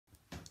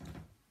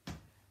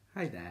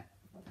Hi there.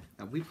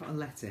 Now we've got a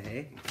letter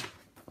here.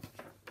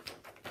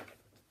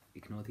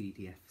 Ignore the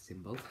EDF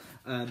symbol.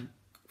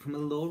 From a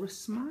Laura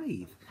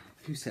Smythe,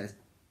 who says,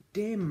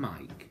 "Dear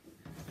Mike,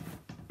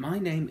 my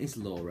name is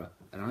Laura,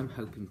 and I'm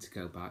hoping to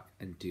go back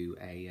and do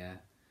a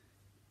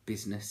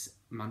business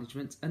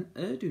management and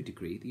Urdu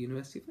degree at the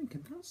University of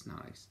Lincoln. That's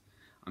nice.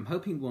 I'm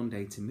hoping one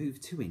day to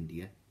move to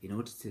India in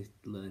order to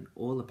learn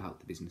all about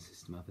the business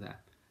system over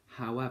there.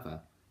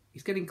 However,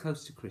 it's getting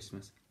close to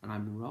Christmas, and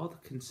I'm rather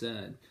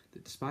concerned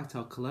that despite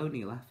our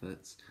colonial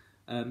efforts,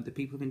 the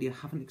people of India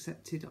haven't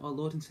accepted our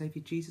Lord and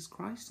Saviour Jesus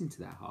Christ into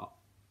their heart.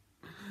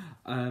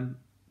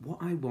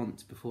 What I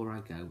want before I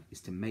go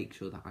is to make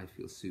sure that I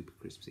feel super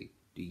Christmassy.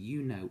 Do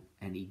you know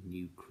any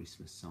new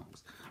Christmas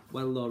songs?"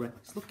 Well, Laura,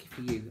 it's lucky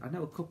for you. I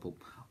know a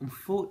couple.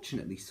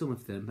 Unfortunately, some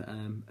of them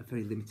are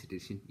very limited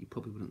edition. You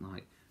probably wouldn't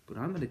like. But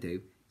what I'm going to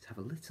do is have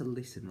a little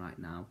listen right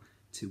now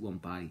to one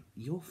by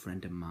your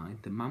friend of mine,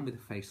 the man with a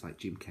face like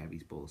Jim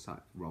Carrey's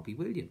ballsack, Robbie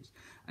Williams,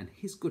 and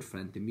his good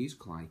friend, the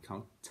musical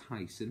icon,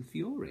 Tyson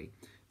Fury.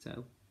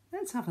 So,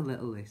 let's have a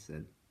little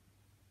listen.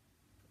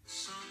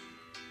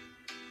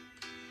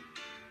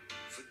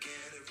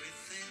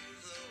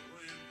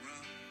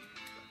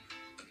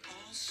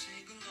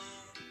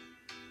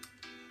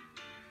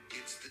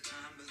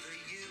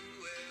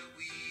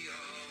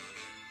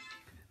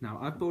 Now,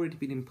 I've already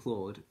been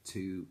implored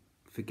to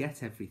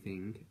forget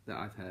everything that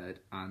I've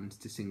heard and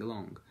to sing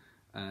along,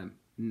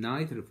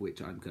 neither of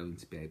which I'm going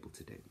to be able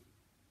to do.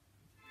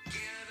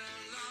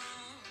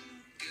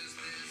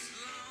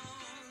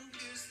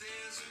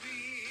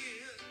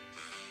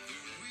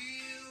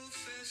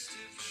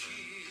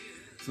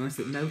 It's nice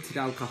that noted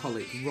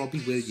alcoholic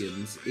Robbie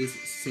Williams is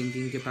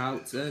singing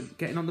about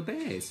getting on the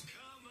beers.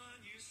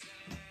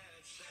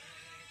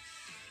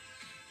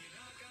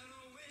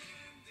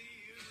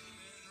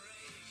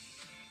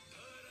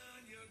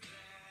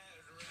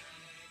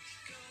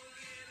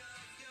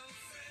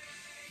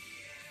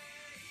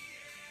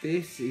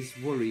 This is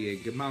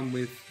worrying. A man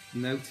with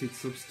noted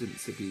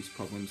substance abuse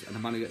problems and a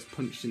man who gets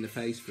punched in the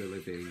face for a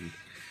living,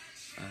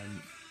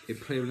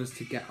 imploring us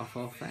to get off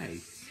our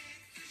face.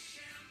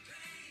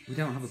 We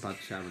don't have a bad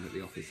Sharon at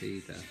the office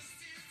either.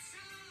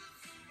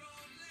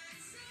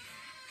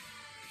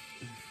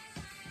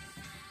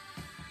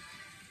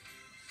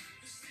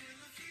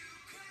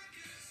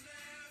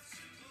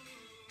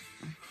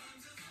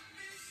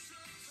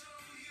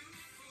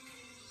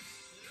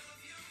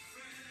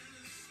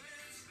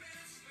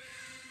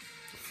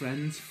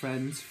 Friends,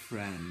 friends,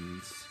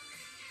 friends.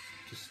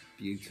 Just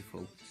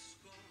beautiful.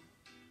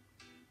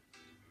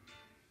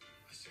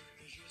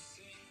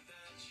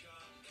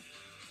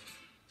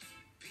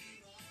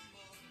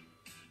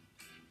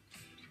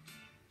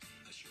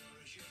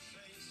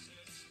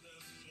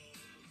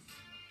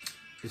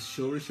 As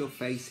sure as your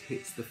face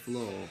hits the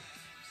floor.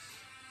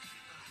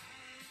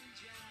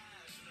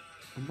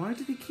 And why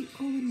do they keep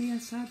calling me a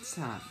sad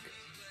sack?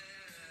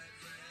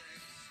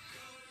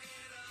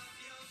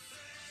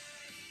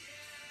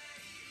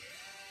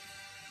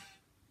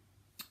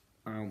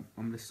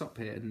 I'm going to stop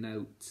here and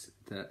note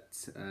that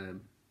the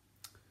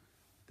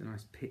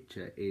nice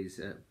picture is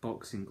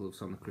boxing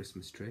gloves on the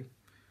Christmas tree.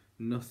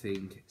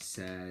 Nothing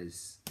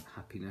says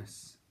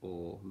happiness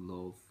or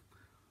love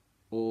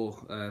or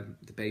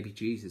the baby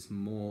Jesus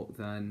more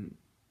than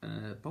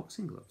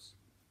boxing gloves.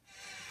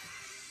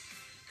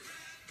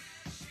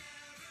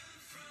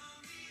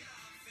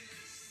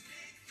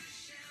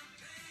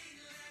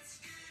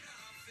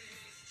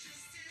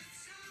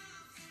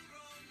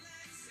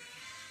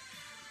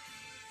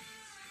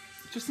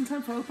 Just in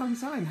time for Old Lang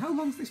Syne. How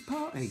long's this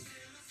party?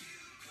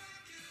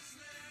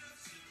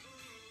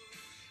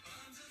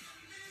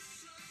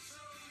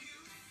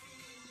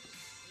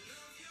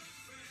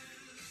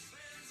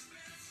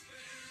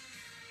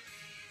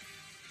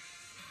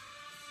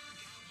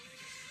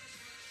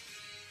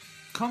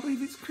 Can't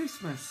believe it's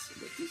Christmas.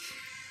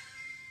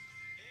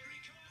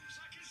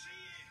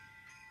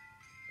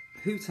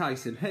 Who,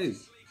 Tyson? Who?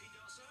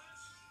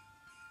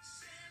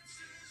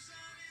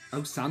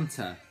 Oh,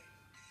 Santa.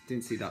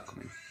 Didn't see that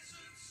coming.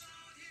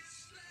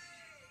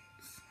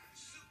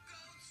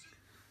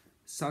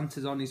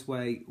 Santa's on his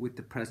way with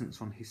the presents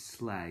on his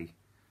sleigh.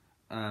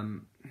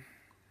 I'm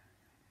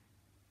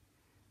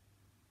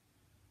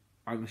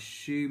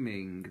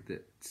assuming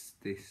that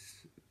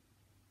this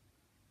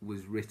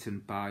was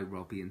written by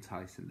Robbie and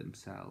Tyson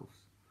themselves,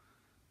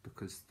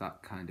 because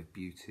that kind of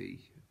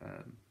beauty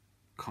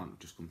can't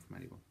just come from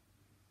anyone.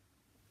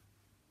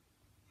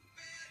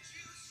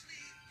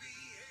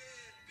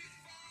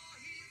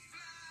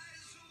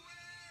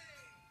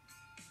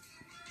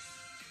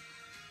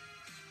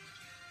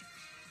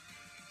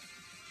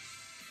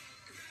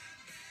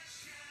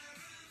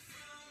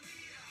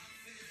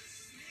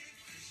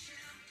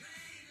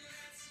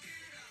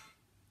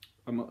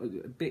 I'm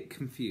a bit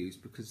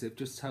confused because they've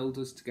just told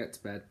us to get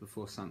to bed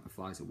before Santa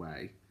flies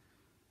away.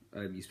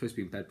 You're supposed to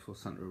be in bed before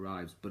Santa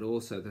arrives, but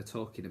also they're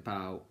talking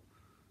about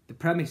the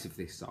premise of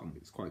this song.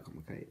 It's quite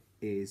complicated.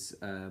 Is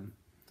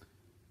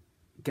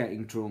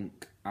getting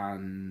drunk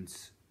and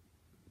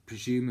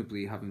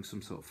presumably having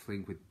some sort of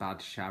fling with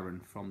Bad Sharon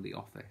from The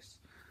Office.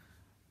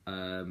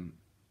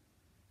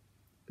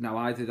 Now,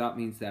 either that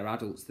means they're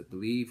adults that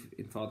believe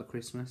in Father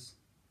Christmas,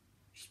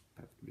 which is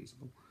perfectly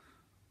reasonable,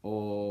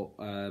 or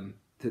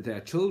that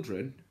they're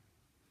children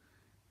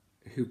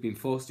who've been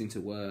forced into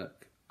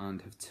work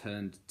and have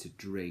turned to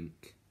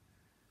drink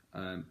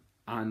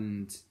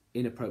and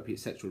inappropriate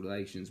sexual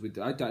relations with.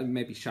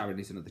 Maybe Sharon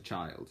is another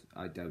child.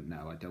 I don't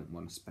know. I don't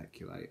want to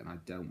speculate, and I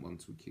don't want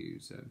to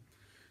accuse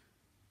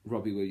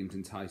Robbie Williams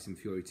and Tyson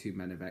Fury, two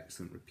men of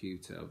excellent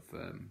repute, of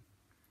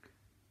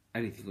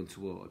anything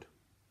untoward.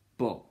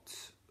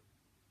 But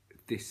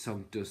this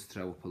song does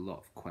throw up a lot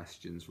of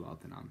questions rather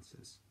than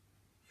answers.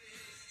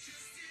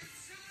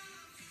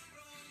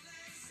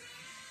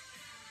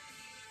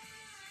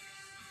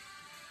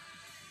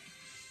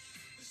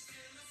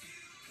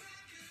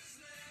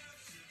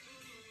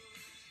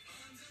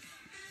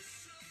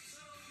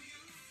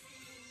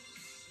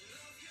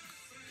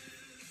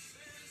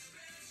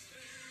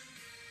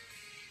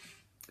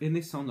 In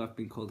this song, I've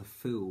been called a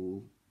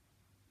fool,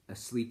 a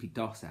sleepy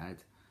dosshead,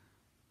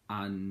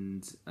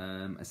 and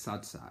a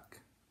sad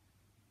sack.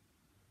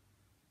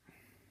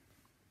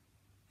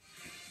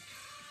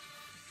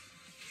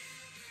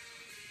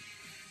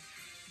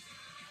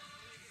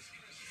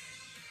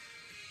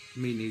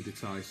 Me neither,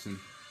 Tyson.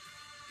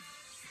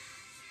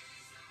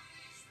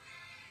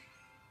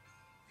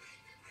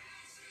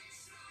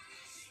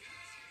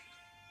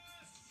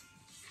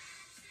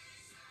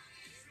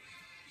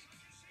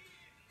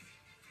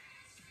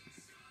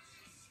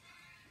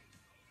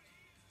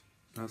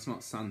 That's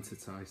not Santa,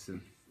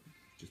 Tyson.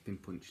 Just been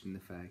punched in the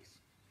face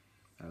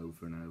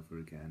over and over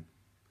again,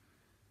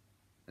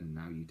 and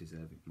now you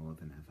deserve it more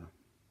than ever.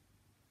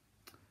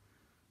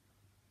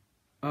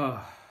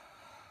 Oh,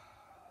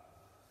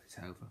 it's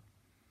over.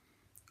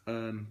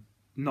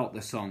 Not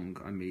the song,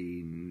 I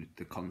mean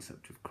the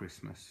concept of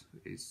Christmas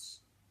is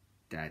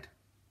dead,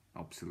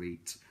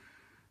 obsolete.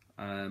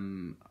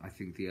 I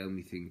think the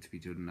only thing to be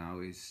done now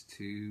is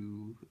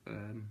to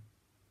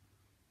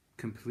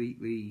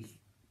completely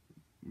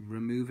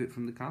remove it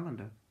from the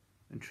calendar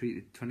and treat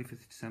the 25th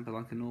of December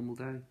like a normal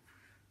day.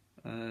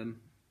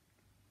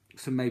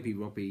 So maybe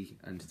Robbie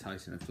and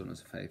Tyson have done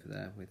us a favour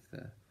there with,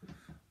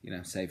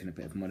 saving a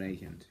bit of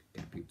money and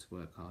getting people to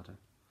work harder.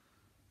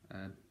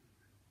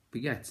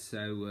 But yeah,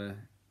 so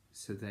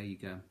there you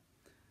go.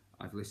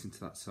 I've listened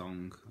to that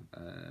song,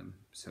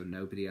 so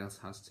nobody else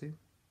has to.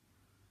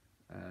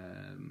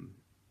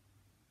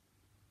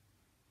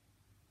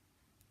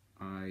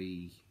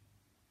 I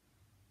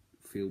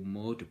feel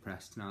more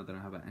depressed now than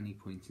I have at any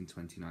point in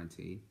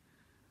 2019.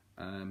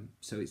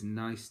 So it's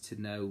nice to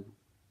know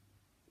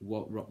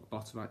what rock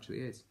bottom actually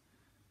is.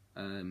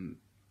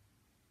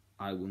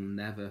 I will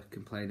never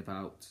complain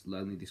about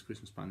Lonely This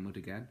Christmas by Mud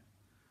again.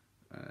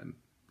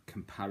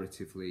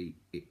 Comparatively,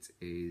 it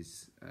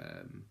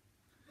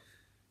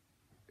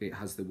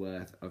has the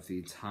worth of the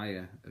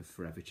entire of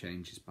Forever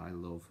Changes by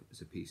Love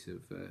as a piece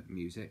of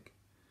music.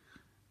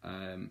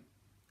 I'm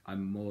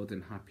more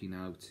than happy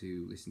now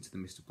to listen to the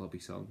Mr. Blobby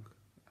song,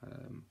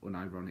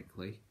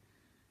 unironically,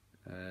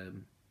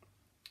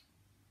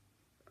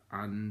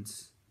 and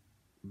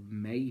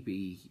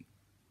maybe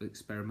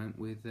experiment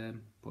with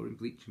pouring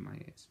bleach in my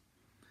ears.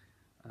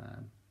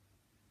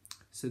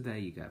 So there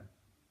you go.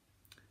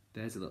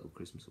 There's a little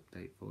Christmas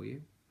update for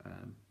you.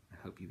 I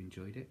hope you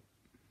enjoyed it.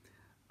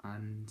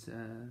 And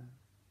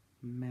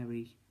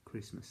Merry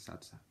Christmas,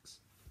 sad sacks.